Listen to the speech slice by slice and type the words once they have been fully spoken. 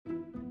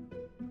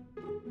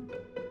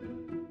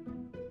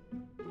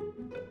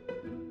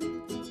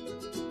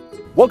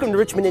Welcome to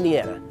Richmond,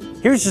 Indiana.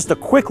 Here's just a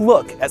quick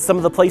look at some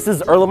of the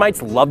places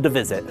Earlhamites love to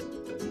visit.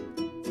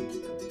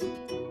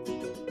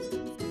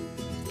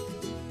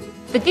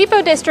 The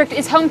Depot District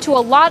is home to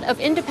a lot of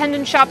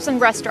independent shops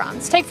and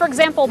restaurants. Take, for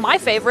example, my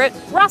favorite,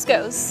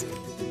 Roscoe's.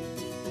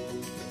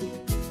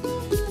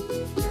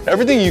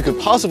 Everything you could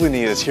possibly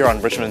need is here on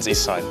Richmond's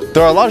east side.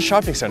 There are a lot of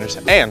shopping centers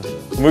and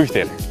a movie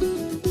theater.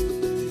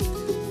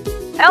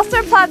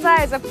 Elster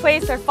Plaza is a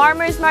place for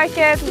farmers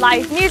market,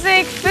 live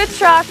music, food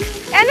truck,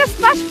 and a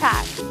splash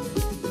pad.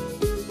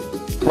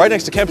 Right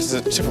next to campus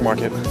is a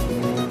supermarket.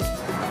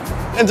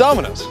 And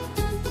Domino's.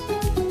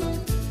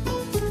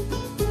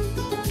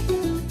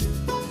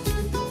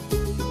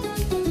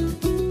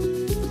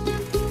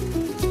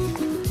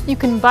 You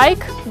can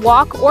bike,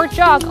 walk, or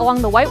jog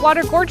along the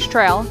Whitewater Gorge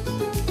Trail.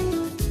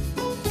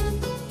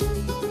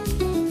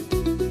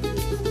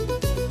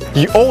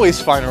 You always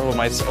find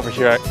Earlhamites over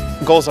here at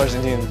Gulzar's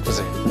Indian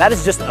Cuisine. That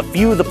is just a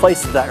few of the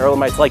places that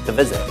Earlhamites like to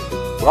visit.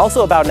 We're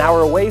also about an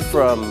hour away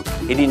from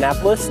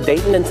Indianapolis,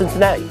 Dayton, and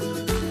Cincinnati.